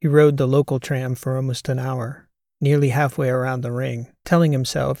 He rode the local tram for almost an hour, nearly halfway around the ring, telling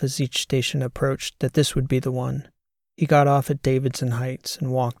himself as each station approached that this would be the one. He got off at Davidson Heights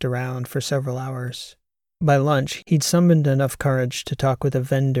and walked around for several hours. By lunch, he'd summoned enough courage to talk with a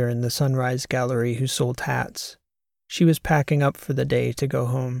vendor in the Sunrise Gallery who sold hats. She was packing up for the day to go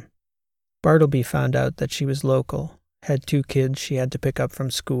home. Bartleby found out that she was local, had 2 kids she had to pick up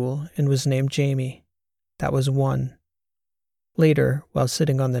from school, and was named Jamie. That was 1. Later, while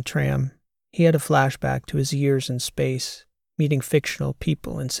sitting on the tram, he had a flashback to his years in space, meeting fictional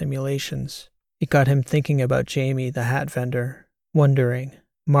people in simulations. It got him thinking about Jamie, the hat vendor, wondering,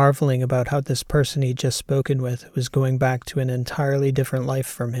 marveling about how this person he'd just spoken with was going back to an entirely different life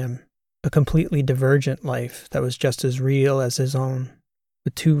from him, a completely divergent life that was just as real as his own,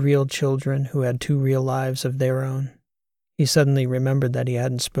 with 2 real children who had 2 real lives of their own. He suddenly remembered that he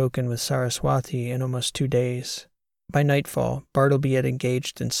hadn't spoken with Saraswati in almost 2 days. By nightfall, Bartleby had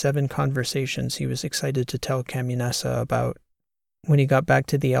engaged in 7 conversations he was excited to tell Caminessa about. When he got back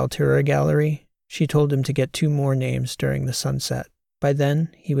to the Altura gallery, she told him to get 2 more names during the sunset. By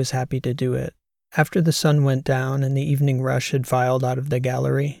then, he was happy to do it. After the sun went down and the evening rush had filed out of the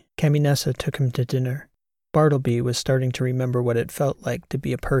gallery, Caminessa took him to dinner. Bartleby was starting to remember what it felt like to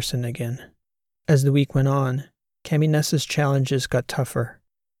be a person again. As the week went on, Caminessa's challenges got tougher.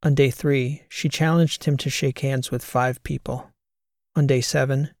 On day 3, she challenged him to shake hands with 5 people. On day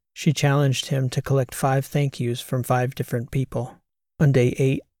 7, she challenged him to collect 5 thank yous from 5 different people. On day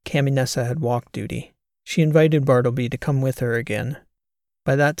 8, Caminessa had walk duty. She invited Bartleby to come with her again.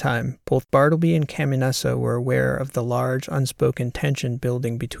 By that time, both Bartleby and Caminessa were aware of the large, unspoken tension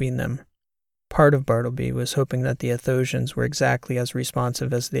building between them. Part of Bartleby was hoping that the Athosians were exactly as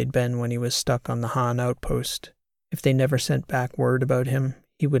responsive as they'd been when he was stuck on the Han outpost. If they never sent back word about him,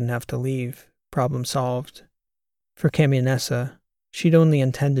 he wouldn't have to leave. Problem solved. For Caminessa, she'd only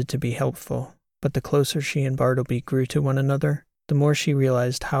intended to be helpful, but the closer she and Bartleby grew to one another, the more she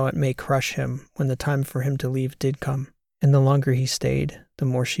realized how it may crush him when the time for him to leave did come. and the longer he stayed, the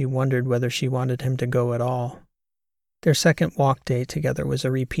more she wondered whether she wanted him to go at all. Their second walk day together was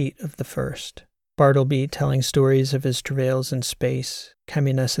a repeat of the first. Bartleby telling stories of his travails in space,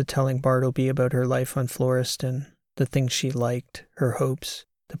 Caminessa telling Bartleby about her life on Floriston, the things she liked, her hopes,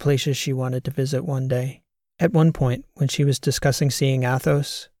 the places she wanted to visit one day. At one point, when she was discussing seeing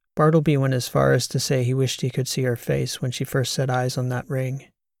Athos, Bartleby went as far as to say he wished he could see her face when she first set eyes on that ring.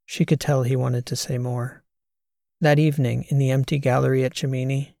 She could tell he wanted to say more. That evening, in the empty gallery at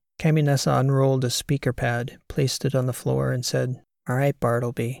Cimini, Caminessa unrolled a speaker pad, placed it on the floor, and said, "All right,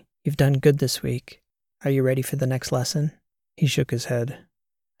 Bartleby, you've done good this week. Are you ready for the next lesson?" He shook his head.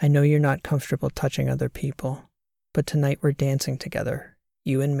 "I know you're not comfortable touching other people, but tonight we're dancing together,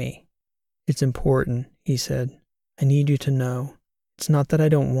 you and me." "It's important," he said. "I need you to know. It's not that I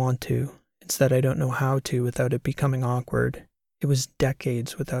don't want to, it's that I don't know how to without it becoming awkward. It was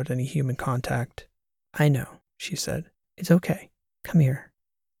decades without any human contact." "I know," she said. "It's okay. Come here."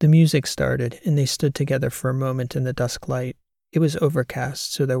 The music started, and they stood together for a moment in the dusk light. It was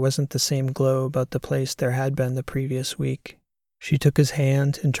overcast, so there wasn't the same glow about the place there had been the previous week. She took his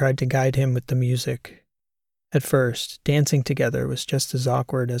hand and tried to guide him with the music. At first, dancing together was just as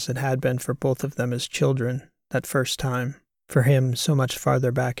awkward as it had been for both of them as children, that first time. For him, so much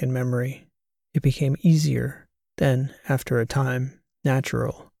farther back in memory. It became easier, then, after a time,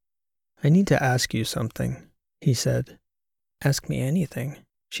 natural. "I need to ask you something," he said. "Ask me anything,"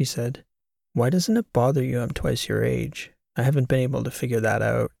 she said. "Why doesn't it bother you I'm twice your age? I haven't been able to figure that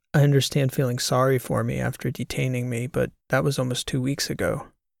out. I understand feeling sorry for me after detaining me, but that was almost 2 weeks ago."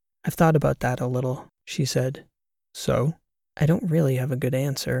 "I've thought about that a little," she said. "So?" "I don't really have a good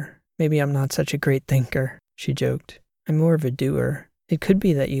answer. Maybe I'm not such a great thinker," she joked. "I'm more of a doer. It could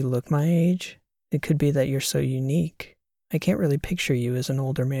be that you look my age. It could be that you're so unique. I can't really picture you as an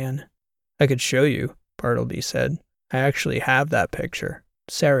older man." "I could show you," Bartleby said. "I actually have that picture.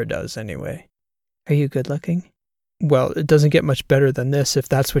 Sarah does, anyway." "Are you good looking?" "Well, it doesn't get much better than this, if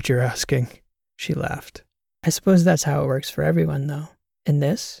that's what you're asking." She laughed. "I suppose that's how it works for everyone, though. And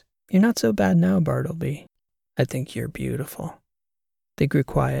this? You're not so bad now, Bartleby." "I think you're beautiful." They grew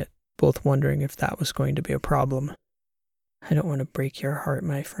quiet, both wondering if that was going to be a problem. "I don't want to break your heart,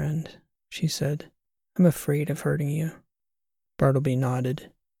 my friend," she said. "I'm afraid of hurting you." Bartleby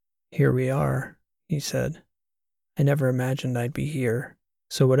nodded. "Here we are," he said. "I never imagined I'd be here.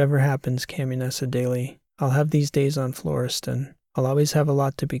 So whatever happens, Caminessa daily, I'll have these days on Floriston. I'll always have a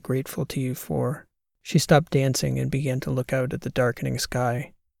lot to be grateful to you for." She stopped dancing and began to look out at the darkening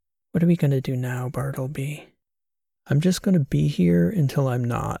sky. "What are we going to do now, Bartleby?" "I'm just going to be here until I'm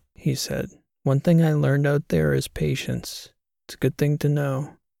not," he said. "One thing I learned out there is patience. It's a good thing to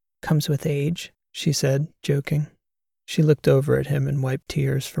know." "Comes with age," she said, joking. She looked over at him and wiped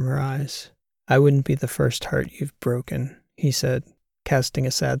tears from her eyes. "I wouldn't be the first heart you've broken," he said, casting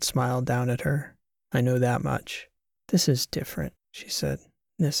a sad smile down at her. "I know that much." "This is different," she said.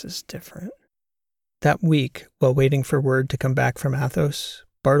 "This is different." That week, while waiting for word to come back from Athos,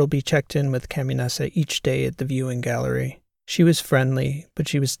 Bartleby checked in with Caminessa each day at the viewing gallery. She was friendly, but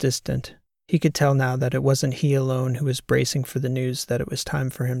she was distant. He could tell now that it wasn't he alone who was bracing for the news that it was time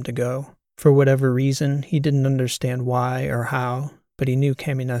for him to go. For whatever reason, he didn't understand why or how, but he knew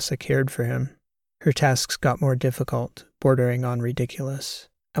Caminessa cared for him. Her tasks got more difficult, bordering on ridiculous.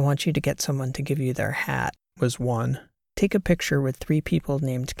 "I want you to get someone to give you their hat," was one. "Take a picture with 3 people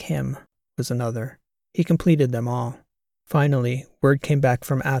named Kim," was another. He completed them all. Finally, word came back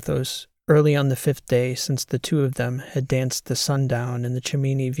from Athos, early on the 5th day since the two of them had danced the sundown in the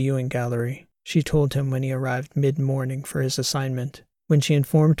Cimini viewing gallery. She told him when he arrived mid-morning for his assignment. When she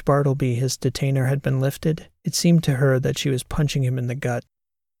informed Bartleby his detainer had been lifted, it seemed to her that she was punching him in the gut.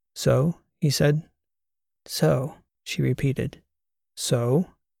 "So?" he said. "So?" she repeated. "So?"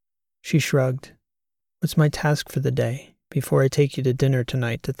 She shrugged. "What's my task for the day, before I take you to dinner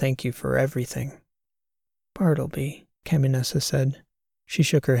tonight to thank you for everything?" "Bartleby," Caminessa said. She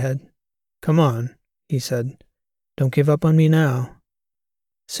shook her head. "Come on," he said. "Don't give up on me now."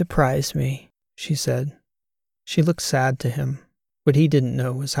 "Surprise me," she said. She looked sad to him. What he didn't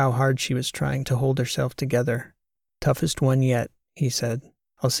know was how hard she was trying to hold herself together. "Toughest one yet," he said.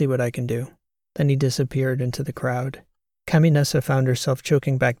 "I'll see what I can do." Then he disappeared into the crowd. Caminessa found herself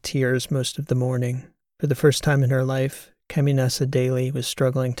choking back tears most of the morning. For the first time in her life, Caminessa daily was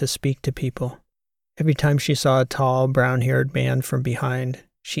struggling to speak to people. Every time she saw a tall, brown-haired man from behind,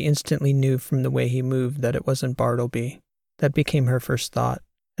 she instantly knew from the way he moved that it wasn't Bartleby. That became her first thought.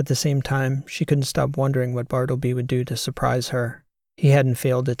 At the same time, she couldn't stop wondering what Bartleby would do to surprise her. He hadn't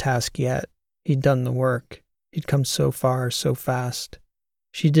failed a task yet. He'd done the work. He'd come so far, so fast.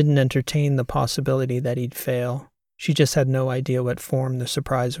 She didn't entertain the possibility that he'd fail. She just had no idea what form the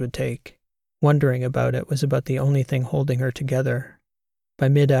surprise would take. Wondering about it was about the only thing holding her together. By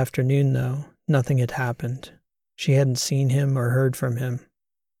mid-afternoon, though, nothing had happened. She hadn't seen him or heard from him.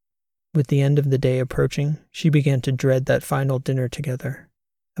 With the end of the day approaching, she began to dread that final dinner together.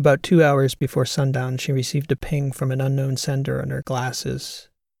 About 2 hours before sundown, she received a ping from an unknown sender on her glasses.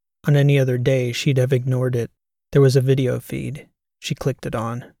 On any other day, she'd have ignored it. There was a video feed. She clicked it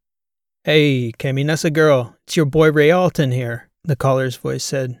on. "Hey, Caminessa girl, it's your boy Rialton here," the caller's voice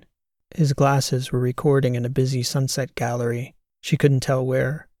said. His glasses were recording in a busy sunset gallery. She couldn't tell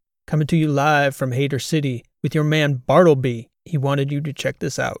where. "Coming to you live from Hater City with your man Bartleby. He wanted you to check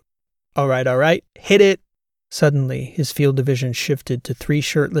this out." All right, hit it!" Suddenly, his field of vision shifted to 3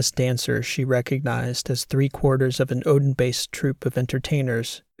 shirtless dancers she recognized as 3/4 of an Odin-based troupe of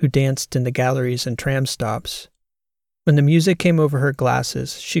entertainers who danced in the galleries and tram stops. When the music came over her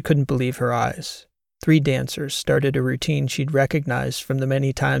glasses, she couldn't believe her eyes. 3 dancers started a routine she'd recognized from the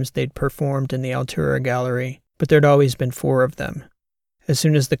many times they'd performed in the Altura Gallery, but there'd always been 4 of them. As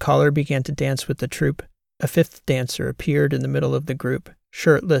soon as the caller began to dance with the troupe, a 5th dancer appeared in the middle of the group,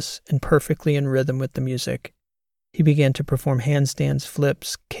 shirtless and perfectly in rhythm with the music. He began to perform handstands,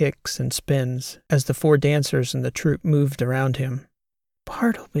 flips, kicks, and spins as the 4 dancers in the troupe moved around him.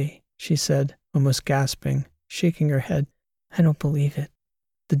 "Bartleby," she said, almost gasping, shaking her head. "I don't believe it."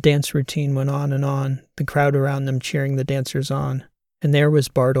 The dance routine went on, the crowd around them cheering the dancers on. And there was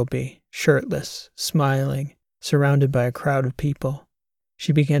Bartleby, shirtless, smiling, surrounded by a crowd of people.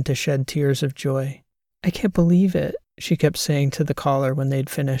 She began to shed tears of joy. "I can't believe it," she kept saying to the caller when they'd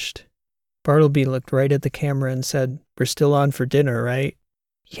finished. Bartleby looked right at the camera and said, "We're still on for dinner, right?"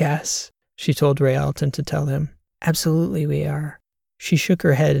 "Yes," she told Rialton to tell him. "Absolutely we are." She shook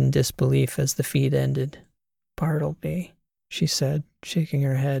her head in disbelief as the feed ended. "Bartleby," she said, shaking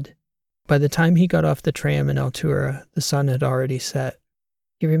her head. By the time he got off the tram in Altura, the sun had already set.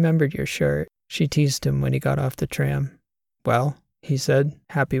 "You remembered your shirt," she teased him when he got off the tram. "Well," he said,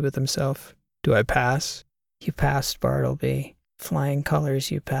 happy with himself. "Do I pass?" "You passed, Bartleby. Flying colors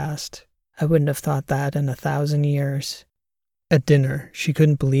you passed. I wouldn't have thought that in 1,000 years. At dinner, she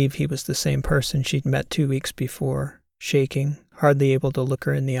couldn't believe he was the same person she'd met 2 weeks before, shaking, hardly able to look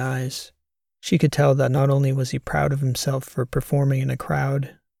her in the eyes. She could tell that not only was he proud of himself for performing in a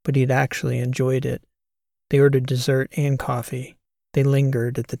crowd, but he'd actually enjoyed it. They ordered dessert and coffee. They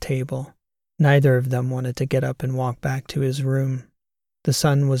lingered at the table. Neither of them wanted to get up and walk back to his room. The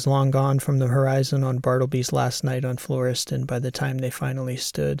sun was long gone from the horizon on Bartleby's last night on Floriston by the time they finally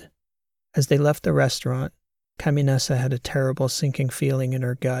stood. As they left the restaurant, Caminessa had a terrible sinking feeling in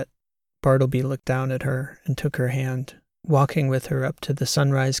her gut. Bartleby looked down at her and took her hand, walking with her up to the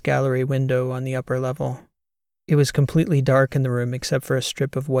sunrise gallery window on the upper level. It was completely dark in the room except for a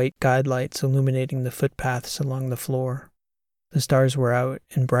strip of white guide lights illuminating the footpaths along the floor. The stars were out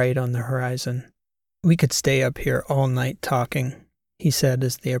and bright on the horizon. "We could stay up here all night talking," he said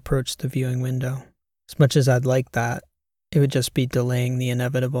as they approached the viewing window. "As much as I'd like that, it would just be delaying the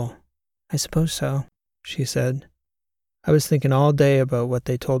inevitable." "I suppose so," she said. "I was thinking all day about what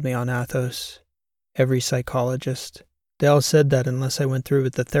they told me on Athos. Every psychologist. They all said that unless I went through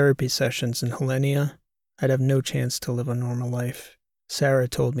with the therapy sessions in Helenia, I'd have no chance to live a normal life. Sarah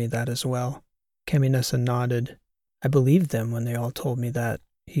told me that as well." Caminessa nodded. "I believed them when they all told me that,"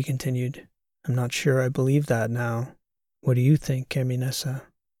 he continued. "I'm not sure I believe that now. What do you think, Caminessa?"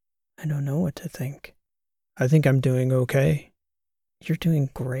 "I don't know what to think." "I think I'm doing okay." "You're doing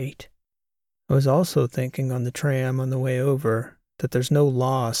great." "I was also thinking on the tram on the way over that there's no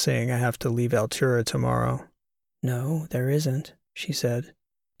law saying I have to leave Altura tomorrow." "No, there isn't," she said.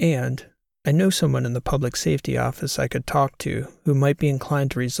 "And I know someone in the public safety office I could talk to who might be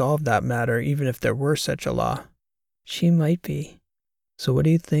inclined to resolve that matter even if there were such a law." "She might be." "So what do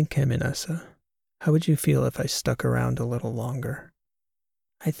you think, Caminessa? How would you feel if I stuck around a little longer?"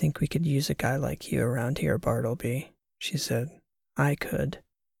 "I think we could use a guy like you around here, Bartleby," she said. "I could."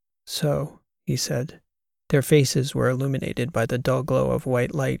 "So," he said. Their faces were illuminated by the dull glow of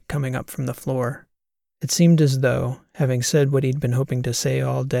white light coming up from the floor. It seemed as though, having said what he'd been hoping to say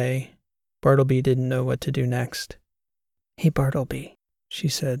all day, Bartleby didn't know what to do next. "Hey, Bartleby," she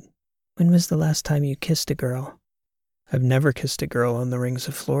said. "When was the last time you kissed a girl?" "I've never kissed a girl on the rings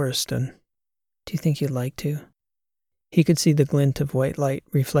of Floriston." "Do you think you'd like to?" He could see the glint of white light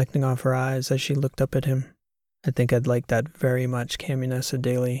reflecting off her eyes as she looked up at him. "I think I'd like that very much, Caminessa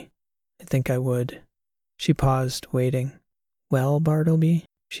Daly. I think I would." She paused, waiting. "Well, Bartleby,"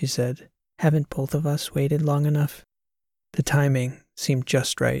 she said, "haven't both of us waited long enough?" The timing seemed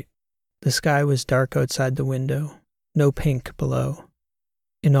just right. The sky was dark outside the window, no pink below.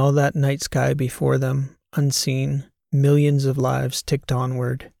 In all that night sky before them, unseen, millions of lives ticked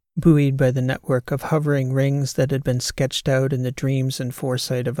onward, buoyed by the network of hovering rings that had been sketched out in the dreams and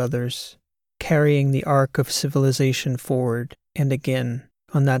foresight of others, carrying the arc of civilization forward, and again,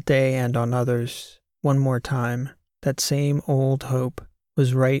 on that day and on others, one more time, that same old hope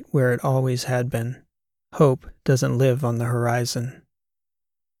was right where it always had been. Hope doesn't live on the horizon.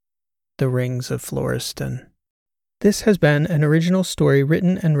 The Rings of Floriston. This has been an original story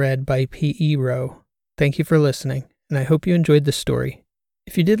written and read by P.E. Rowe. Thank you for listening, and I hope you enjoyed the story.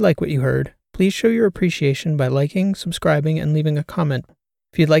 If you did like what you heard, please show your appreciation by liking, subscribing, and leaving a comment.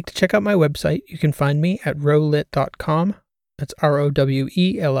 If you'd like to check out my website, you can find me at rowlit.com. That's ROWELIT.com.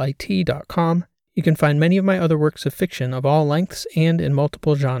 You can find many of my other works of fiction of all lengths and in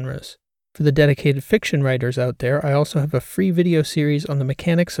multiple genres. For the dedicated fiction writers out there, I also have a free video series on the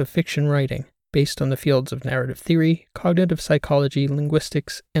mechanics of fiction writing, based on the fields of narrative theory, cognitive psychology,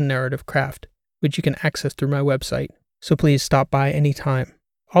 linguistics, and narrative craft, which you can access through my website. So please stop by anytime.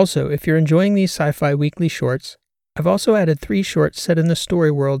 Also, if you're enjoying these sci-fi weekly shorts, I've also added 3 shorts set in the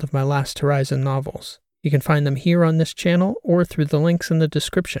story world of my Last Horizon novels. You can find them here on this channel or through the links in the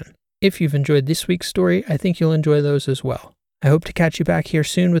description. If you've enjoyed this week's story, I think you'll enjoy those as well. I hope to catch you back here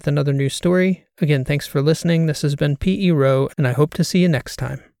soon with another new story. Again, thanks for listening. This has been P.E. Rowe, and I hope to see you next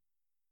time.